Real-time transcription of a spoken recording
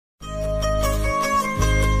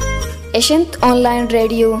Eshent online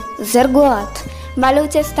radio Zarguat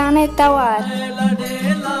Baluchistan Tawar.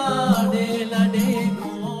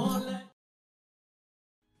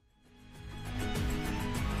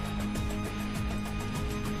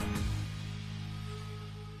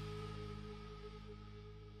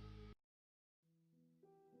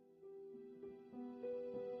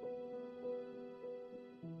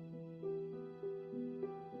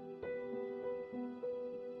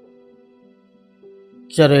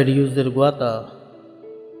 Radio ज़रगवाता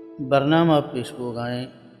बरनामा पेशगोगाएँ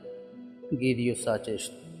गीदियो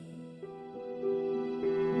साचेश्त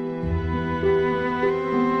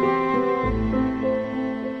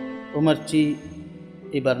उमरची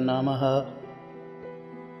इ बरनामा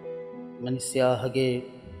मनस्याहगे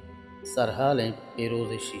सरहालें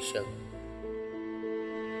पेरोज़ शीशक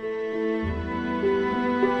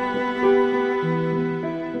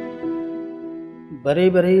बरे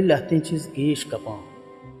बरे लहती चीज़ गीश कपां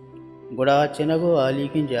गुड़ा चिनगो आली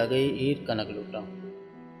की जागई ईर कनक लुटा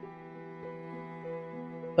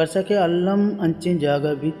पर सके अल्लम अंचिन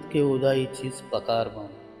जागा बीत के उदाई चीज पकार बां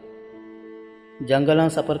जंगलां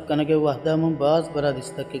सफर कनके वहदा में बाज बरा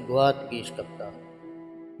दिस्ता के गुआत गीश कपता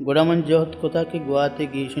गुड़ा मन जोहत कुता के गुआते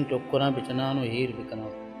गीशन टोकरा बिचनानो हीर बिकना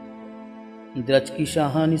द्रच की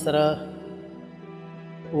शाहानी सरा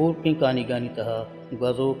ऊर की कानी गानी तहा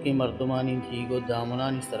गजो की मर्दमानी धीगो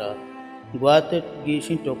दामनानी सरा ग्वाते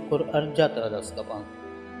गीशी टोकर अर्जा तरह दस कपां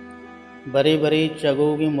बरे बरे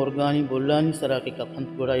चगोगे मुर्गानी बुल्लानी सरा के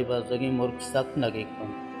कफंत गुड़ाई बाजगी मुर्ग सख्त नगे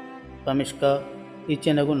कम पमिश्का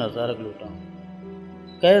इचे नगो नजारक लूटा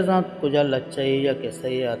कै जात कुजा लच्चा या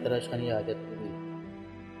कैसे यात्रा शनि आदत हुई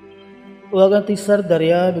वो अगर तीसर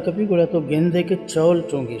दरिया बिकपी गुड़ा तो गेंदे के चौल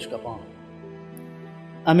चोंगीश कपां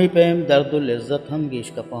अमी पैम दर्दुल इज्जत हम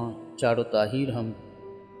गीश कपां चाड़ो ताहिर हम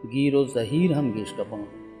गीरो जहीर हम गीश कपां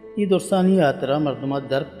ये दुर्सानी यात्रा मर्दमा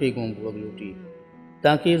दर पे गूंग वगलूटी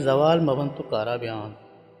ताकि जवाल मवन तो कारा बयान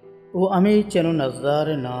वो अमी चनो नज़ार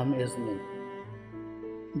नाम इज़्म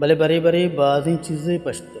भले बरे बरे बाजी चीज़ें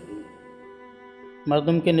पश्तबी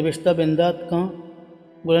मर्दम के निबिश्ता बिंदात का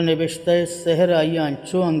बुरा निबिश्ता सहर आई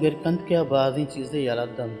अंचो अंगिर कंद क्या बाजी चीज़ें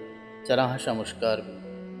यारदम चराह शामुश्कार भी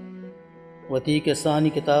वती के सानी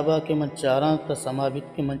किताबा के मन चारा त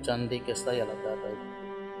समाबित के मन चंदे के सा यालदा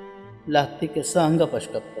लाती किस्सा अंगा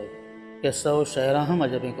पशकता किस्सा वो शहरा हम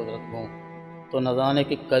अजबें कुदरत हों तो नजाने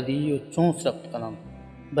के कदी चौंस रफ्त कलम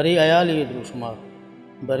बरी अयाल ये द्रुशमा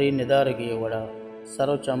बरी निदार गे वड़ा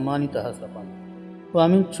सरो चम्मानी तहस रपन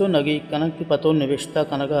वामिन चो नगी कनक की पतो निविष्टा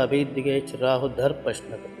कनगा अबीद दिगे राह धर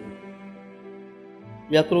पश्न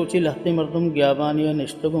यकरोची लहते मर्दुम ग्याबानी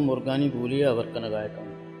निश्तगो मुर्गानी भूलिया अवर कनगायता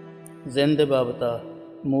जिंदे बाबता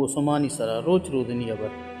मौसमानी सरा रोच रोदनी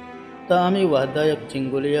अबर तामी वहदा यक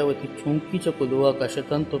चिंगुलिया वती छूंकी च कुदुआ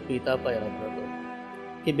कशतन तो पीता पाया ब्रदो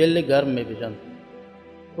कि बिल्ले घर में बिजन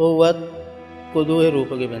ओ वत कुदुए रूप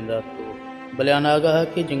के बिंदात तो बलियानागा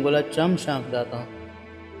कि जिंगुला चम शांक दाता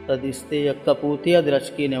तदिस्ते यक कपूतिया द्रच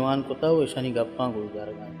की निवान कुता वो शनि गप्पा गुजार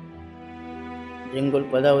गाय जिंगुल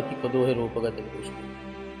पदावती कुदुए रूप का दिलकुश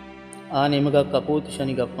आने मगा कपूत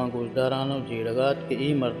शनि गप्पा गुजदारानो जीड़गात के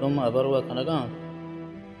ई मर्दुम अबर व कनगा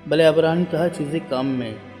भले अबरानी कहा चीज़ें कम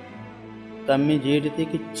में जेड़ते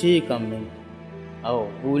कि चे कम में आओ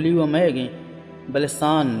भूली वो मैगी भले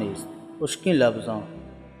सान नीस उसके लफ्ज़ों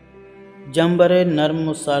जम्बरे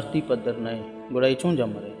नर्म सारती पदर नए गुड़ाई चूँ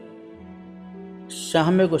जम्बरे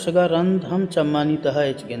शाह में गुशगा रंध हम चम्मानी तहा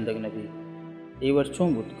इच गेंदग नबी एवर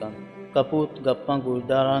चूँ बुतकन कपूत गप्पा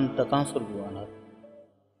गुजदारान तकां सुरगुआना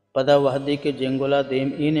पदा वहदी के जेंगुला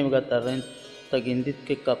देम ई निमगा तरन तगिंदित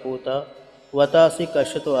के कपूता वता से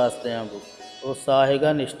कशत आस्ते बुक वो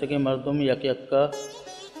साहेगा निश्त के मर्दुम यक यक्का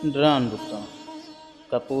ड्रान बुता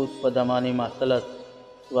कपूत पदमानी महतलत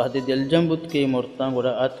वहदी दिलजम बुत के मुर्ता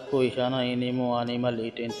गुड़ा अत को इशाना इनेमो आनेमा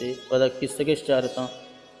लेटें थे पदा किस्से के चारता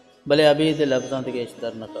भले अभी दे लफ्ज़ां ते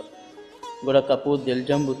इश्तर न कर गुड़ा कपूत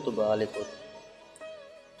दिलजम बुत तो बाले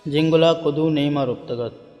पुत जिंगुला कुदू नेमा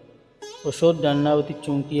रुप्तगत उशोद डन्नावती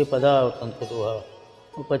चूंकिये पदा और तंत कुदुहा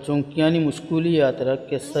उप चूंकियानी मुश्कुली यात्रा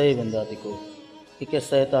के सही बिंदाती को कि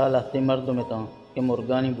सहता लहते मर्द में ता कि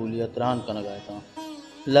मुर्गानी भूलिया त्रान कनगाए ता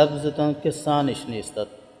लफ्ज़ ता के सानिश निस्तत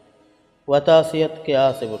वतासियत के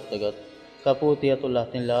आ से बुर्तगत कपूतियत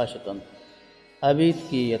लहते लाश तन अबीद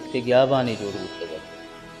की यत के ग्याबानी जोड़ बुर्तगत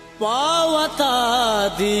पावता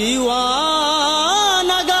दीवान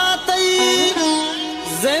गातई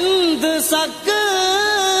जिंद सक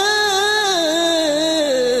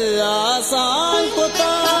आसान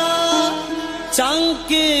कुता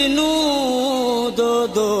चंकिनू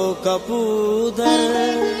दो कपूदर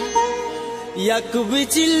यक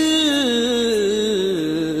बिचिल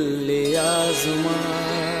ले आज़मा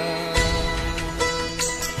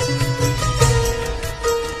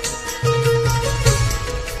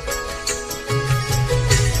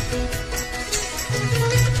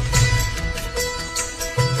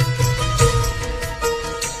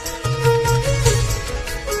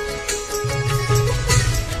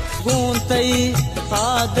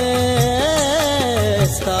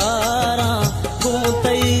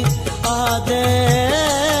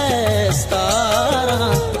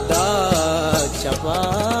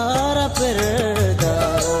शपारा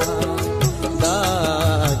पिरदारा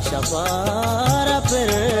दाग शपारा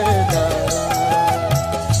पिरदारा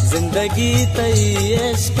जिंदगी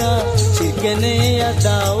तयश का चिकने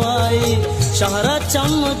अदावाई शहरा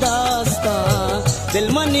चम दास्ता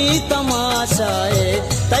दिल मनी तमाशाए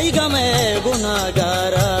तैगा में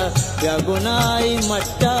गुनागारा या गुनाई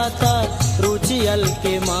मट्टाता रुचि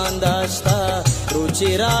अलके मांदास्ता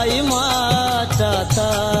रुचि राई माटाता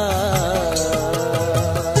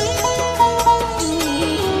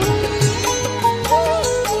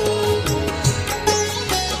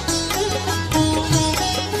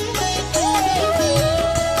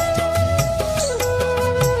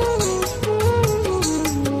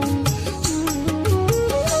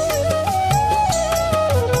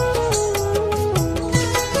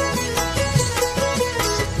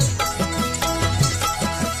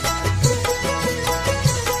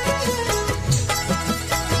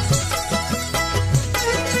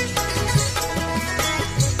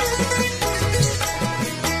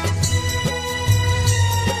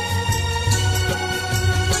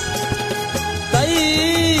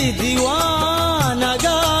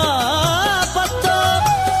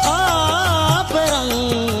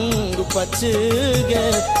पच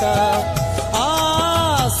गिरता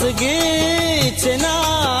आसगे चना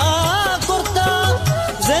कुर्ता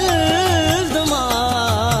जल्दमान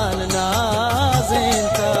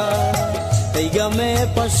नाजेंता तैगा में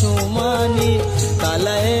पशुमानी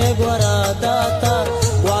काले गोरा दाता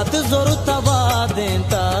वात जोर तबा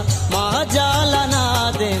देता महाजाला ना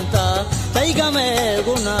देता तैगा में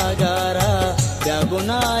गुनागारा क्या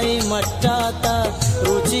गुनाई मट्टाता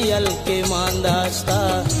रुचि अलके मांदास्ता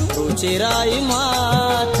रुचि राई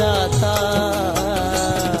माटाता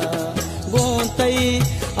गोंतई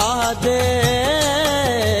आदेस्तारा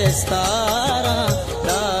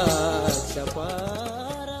दाक्षपारा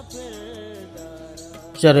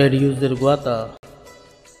पिरदारा रेडियो ज़रगवाता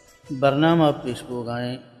बरनामा पेशबो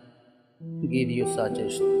गाएं गीदियो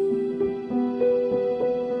साचिश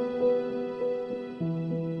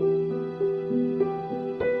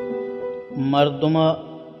मर्दुमा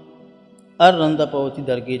अर रंदा पवती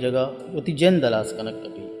दरगी जगह वती जन दलास कनक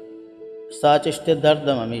कभी साचिश्ते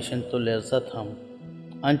दर्दम हमेशन तो लज्जत हम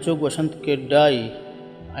अंचुक वसंत के die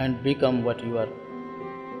and become what you are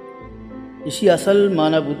इसी असल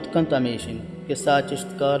माना बुतकंत हमेशन के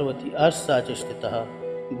साचिश्तकार वती अर साचिश्त तहा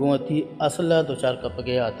गुवती असला दो चार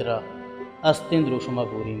कपगे आतरा अस्तिन द्रुशुमा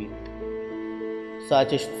पूरी नीत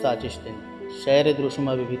साचिश्त साचिश्तिन शहर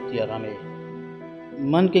द्रुशुमा विभित्तिया रामे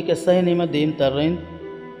मन के किस्सा ही निमा दीम तर्रें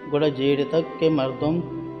गोड़ा जेड़ तक के मर्दों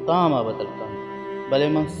ताम आ बदलता भले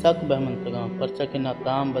मन सक बहमन तगा परचा के ना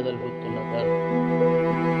ताम बदल बुत न कर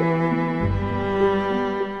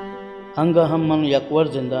हंगा हम मन यकवर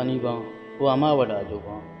जिंदानी बा वो अमा वडा जो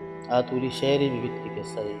बा आतूरी शहरी विविध के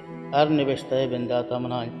सही हर निवेशता है बिंदाता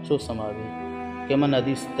मना चो समावी के मन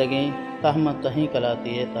अदीस तगे तहम तहीं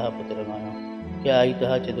कलाती है तहा पुत्र माया क्या आई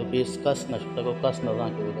तहा चेदो पेश कस नष्टको कस नजा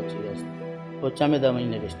के वो बच्ची रस्त वो चमे दमई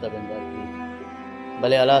निवेशता बिंदार की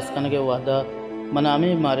भले अलास कन के वादा मनामे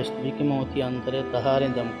मारिश्त भी की मोती अंतरे तहारे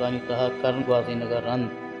दमकानी तहा कर्न ग्वाजी नगर रन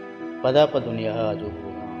पदा प दुनिया आजो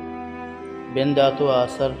होगा बिंदा तो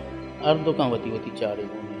आसर अर्दो का वती वती चाड़े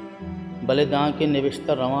होने भले दां के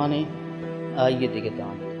निविश्ता रवाने आइए दिखे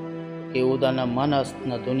दां के उदा न मन अस्त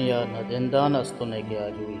न दुनिया न जिंदान अस्तो न के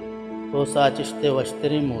आजुई तो साचिश्ते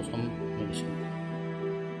वश्तरे मौसम निविश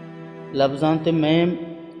लफ्जांते मैम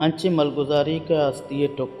अंचे मलगुजारी का अस्तिये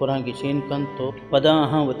टोकरा गिशेन कंत तो पदा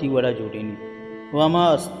अहाँ वती वड़ा जोड़ीनी वामा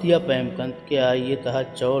अस्तिया पैम कंत के आइए तहा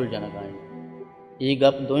चौल जनगाएं ये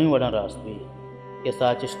गप दोई वड़ा रास्ते के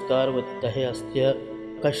साचिश्तकार वती तहे अस्तिया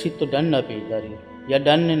कशित तो डन न पेदारी या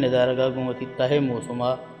डन ने निदारगा गुमती तहे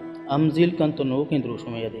मौसुमा अमजिल कंत तो नोक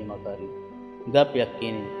द्रुशुम यदि मकारी गप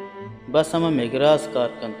यकीनी बस हम मेगरास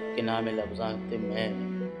कार कंत के नामे लफ्जांते मैं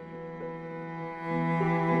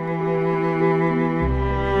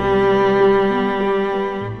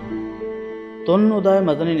तुन उदाय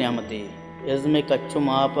मदनी न्यामती इज़्मे कच्चो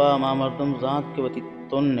मापा मा मर्दुम जात के वती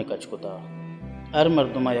तुन ने कचकुता अर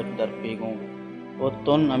मर्दुमा यक दर पेगों और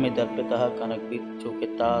तुन अमे दर पे तहा कनक बीत चौके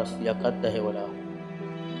तास या कद्दह वड़ा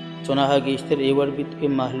चुनाहा गेश्तर एवर बीत के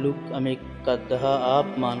महलूक अमे कद्दहा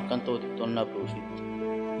आप मान कन तो तुन न प्रोशित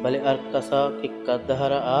भले अर कसा के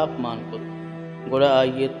कद्दहरा आप मान को गुड़ा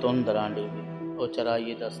आइए तुन दरांडे भी और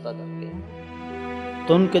चराइए दस्ता धक्के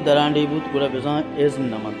तुन के दरांडे बूत गुड़ा बिजा इज़्म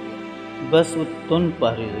नमन बस वो तुन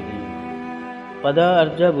पहरे लगी पदा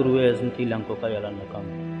अर्जा बुरुए अजंती लंको का याला नकाम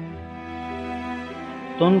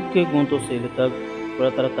तुन के गुंतो से तक पूरा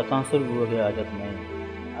तरह तकांसुर बुरुए आजत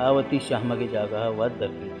में आवती शाहमा की जागा वद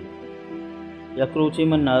दर की यक्रोचे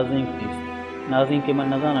मन नाज़िम तीस नाजिन के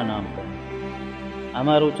मन नजाना नाम करें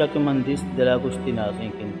अमा रोचा के मन दिस दिला गुश्ती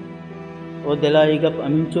नाजिन के ओ दिलाई गप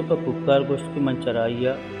अमीचो पर कुकार गोश्त के मन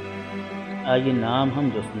चराइया आइए नाम हम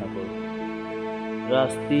दुस्त न को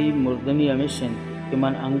रास्ती मुर्दनी अमिशन के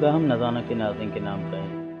मन अंगा हम नजाना के नाजिन के नाम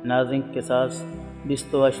कहें नाजिन के सास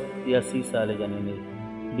 20-80 साल जने ने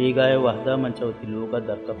बेगाए वाहदा मंचवती लोग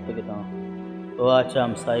दरकब के तो आचा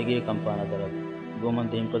हम साइगे कंपाना दरद गोमन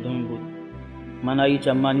देम पदुम बुद मनाई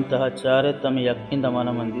चम्मानी तहा चारे तम यकीन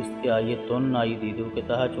दमाना मंदिस के आइए तुन आई दीदू के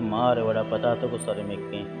तहा चु मार वड़ा पता तो को सर में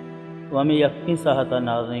के तो हमें यकीन साहता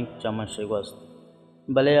नाजिन चमन शेगस्त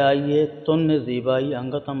भले आइए तुन ने ज़ीबाई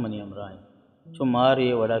अंगतम मनी अमराए चु मार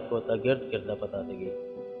ये वड़ा को ता गिरद गिरदा पता देगे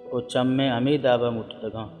वो चम में हमें दाबा मुठ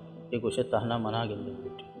दगा कि कुछ तहना मना गिंदे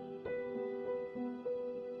बेटी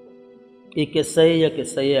ये किस्से या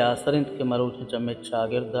किस्से आसरिंद के मरोच चमे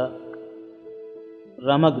शागिर्दा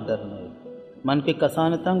रमक दरने मन के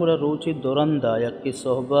कसान तंग रोची दुरंदा यक्की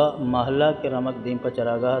सोहबा महला के रमक दीम पर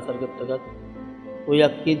चरागाह सरगत वो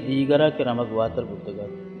यक्की दीगरा के रमक वातर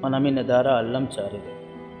बुद्धगत मन हमें नदारा अल्लम चारे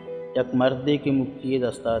यक मर्दे की मुक्की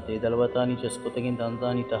दस्ताते दलवतानी चस्कुतगिन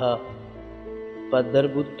दंदानी तहा पदर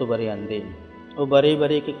बुद्ध तो बरे अंदे वो बरे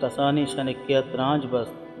बरे के कसानी शनिक्या त्रांज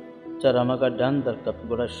बस च रमगा डन दर कप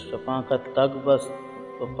गुड़ा शपा का तग बस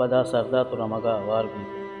तो पदा सरदा तो रमगा आवार भी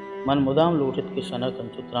मन मुदाम लूटित के शनक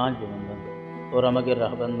अंचु त्रांज बिमंदन और रमगे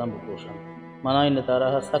रहबंदम भूषण मनाई नतारा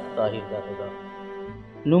सख्त ताहिर दारेगा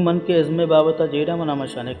नु मन के इज़्मे बाबता जेड़ा मना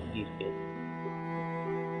मशानक गिर के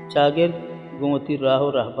चागिर गुमती राहो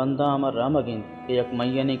रहबंदा अमर रामगिन के यक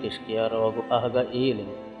मैयने किश्किया रोगो आहगा एले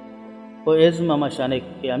को इज़्म मशानक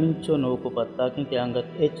के अमिंचो नो को पत्ता के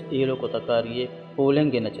अंगत एच एलो को तकारिए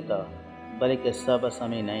पोलेंगे नचता बले किस्सा बस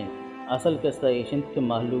हमें नहीं असल किस्सा एशिंद के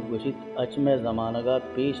महलूक गुशित अचमे ज़मानगा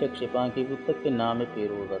पेशक शिपांक की पुस्तक के नाम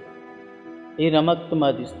पेरोज़त ये रमक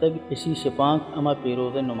मादिस्तग इसी शिपांक अमा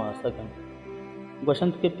पेरोज़ नुमासक हैं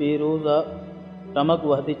बसंत के पेरोज़ा रमक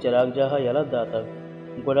वहदी चराग जहा यला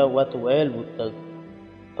दातक गुड़ा वत वैल बुतक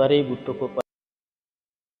परे बुट्टो को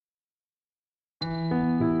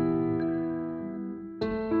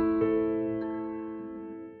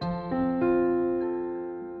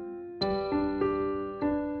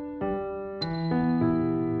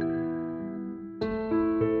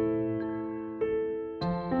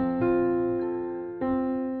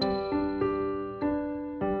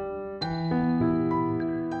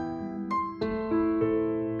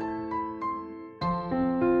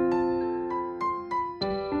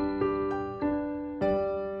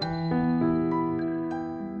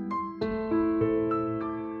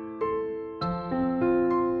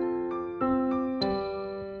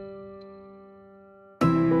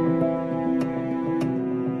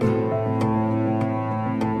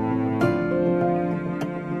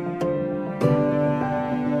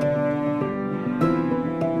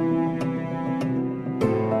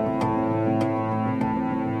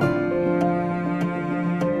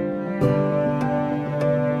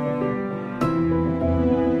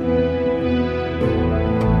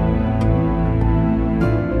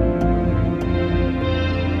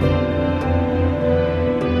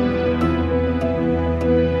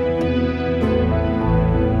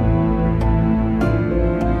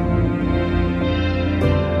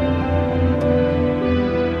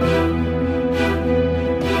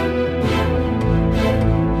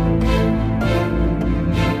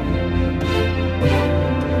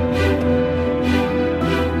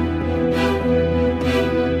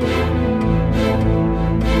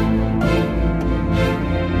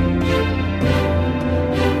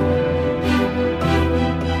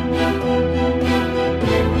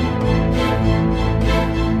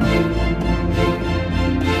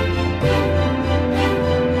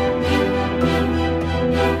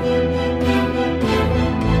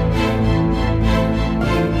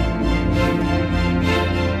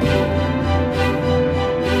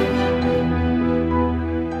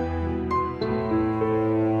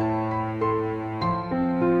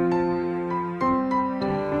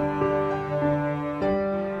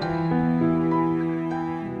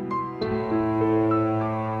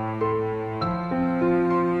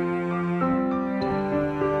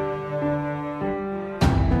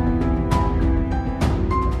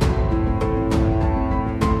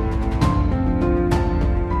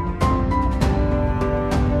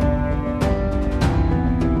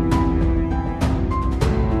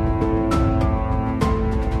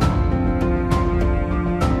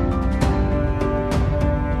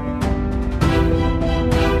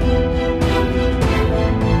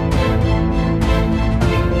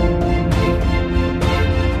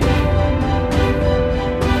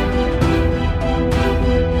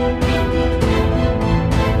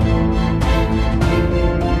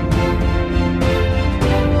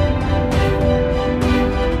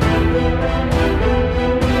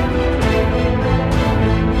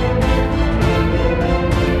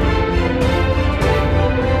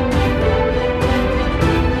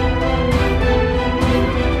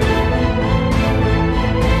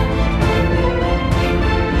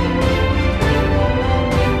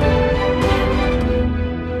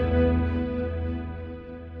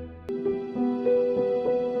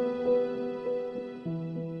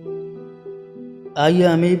आइए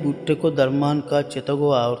हमें बुट्टे को दरमान का चितगो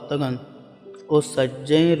आवर्तगन ओ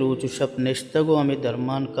सज्जय रोचु शप निष्तगो हमें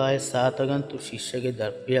दरमान का है सातगन तो शिष्य के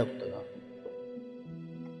दर्पे उतगा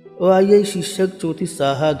ओ आइए शिक्षक चौथी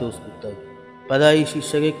साहा दोस्त पुतग पदाई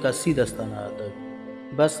शिष्य के कसी दस्ताना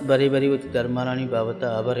आतग बस बरे बरे वती धर्मारानी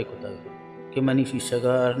बाबता आबरे कुतग कि मनी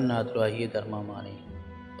शिष्यगा नाद्राही धर्मा माने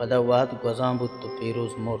पदा वात गजां बुत तो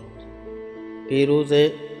पेरोज मूर्त पेरोज है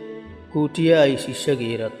कूटिया आई शिष्य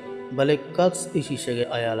गेरत भले कक्स ई शिष्य के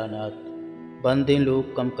आयाला नाथ बंदे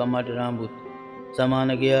लोग कम कमा डराबुत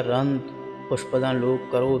जमान गया रंत पुष्पदान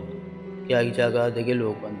लोग करोत क्या जगह देगे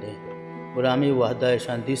लोग बंदे बुरामी वाहदा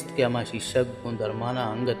शांतिस्त के अमा शिक्षक गुण धर्माना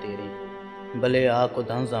अंग तेरे भले आ को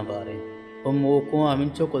धन बारे वो मोको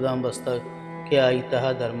अमिंचो को दाम बस्तक के आई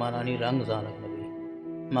तहा धर्मानानी रंग जानक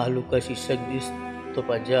नबी माहलूक का शिक्षक दिस तो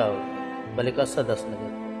पजाओ भले कसा दस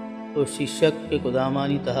नगर तो शिक्षक के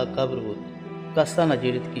गुदामानी तहा कब्र बुत कसा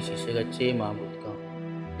नजीरत की शिष्य का चे मामूद का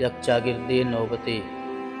यक चागिरदे नौबते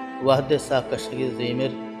वाहद सा कशगे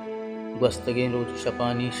जेमिर गस्तगे रोज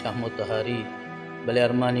शपानी शामो तहारी भले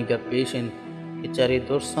अरमानी गर पेशन कि चरे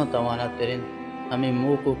दुरसा तवाना तेरिन हमें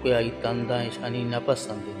मोको के आई तंदा ईशानी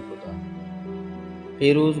नपसंदिन खुदा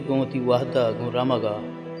फेरोज गोती वाहदा गु रमगा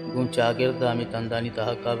गु चागिरदा में तंदानी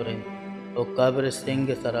तहा कब्रें और कब्र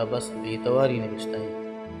सिंह सरा बस बेतवारी ने बिश्ताई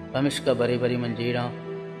हमिश का बरे बरी मंजीरा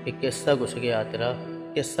कि किस्सा गुशगे आतरा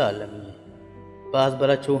किस्सा अलमी है पास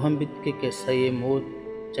बरा चोहम बित के किस्सा ये मोद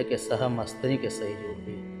च किस्सा मस्तनी किस्सा ही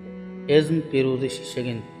जोड़े इज़्म पेरोज़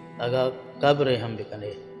शिशगिन अगा कब्र हम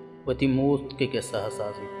बिकने वती मोत के किस्सा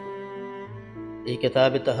हसासी ये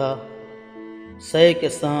किताब तहा सय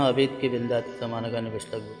किस्सा अबीद के बिंदाती ज़माना का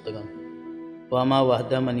निबिश्तक बुतगन वामा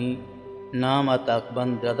वाहदा मनी नाम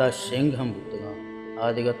आताकबंद दादा शेंग हम बुतगन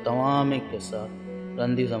आदिगा तमाम किस्सा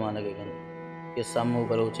रंदी ज़माना के गन कि सामो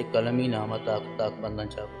बलोचे कलमी नाम ताक बंधन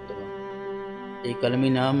चाहते ये कलमी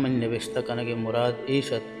नाम में निविष्टा कन के मुराद ए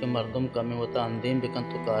शत के मर्दम कमे होता अंदेम बिकन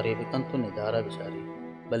तो कार्य बिकन तो निदारा बिचारी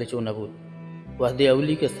भले चो नबूत वह दे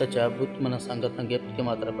अवली के सचा बुत मन संगत गिफ्ट के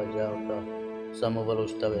मात्रा पज्जा होता समो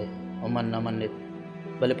बलोच तवे मन न मनित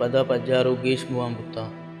भले पदा पज्जा रो गेश मुआम बुता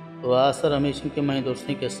तो आसर हमेशा के मैं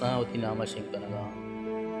दोस्ती के सा होती नामा शिंकनगा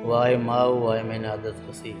वाय माओ वाय मैं नादत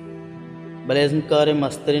रसी भले इज़्मकार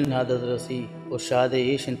मस्तरिन नादत रसी और शाद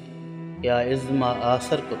एशन या इज़्मा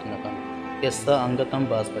आसर कुतनकन किस्सा अंगतम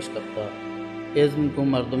बास बशकता इज़्म को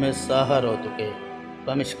मर्दुमे साहा रो तुके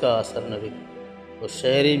कमिश का असर नबी और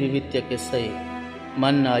शहरी विवित्य किस्सा ही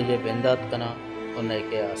मन आये बिंदात कना और नए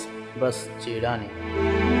के आस बस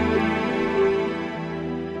चीड़ाने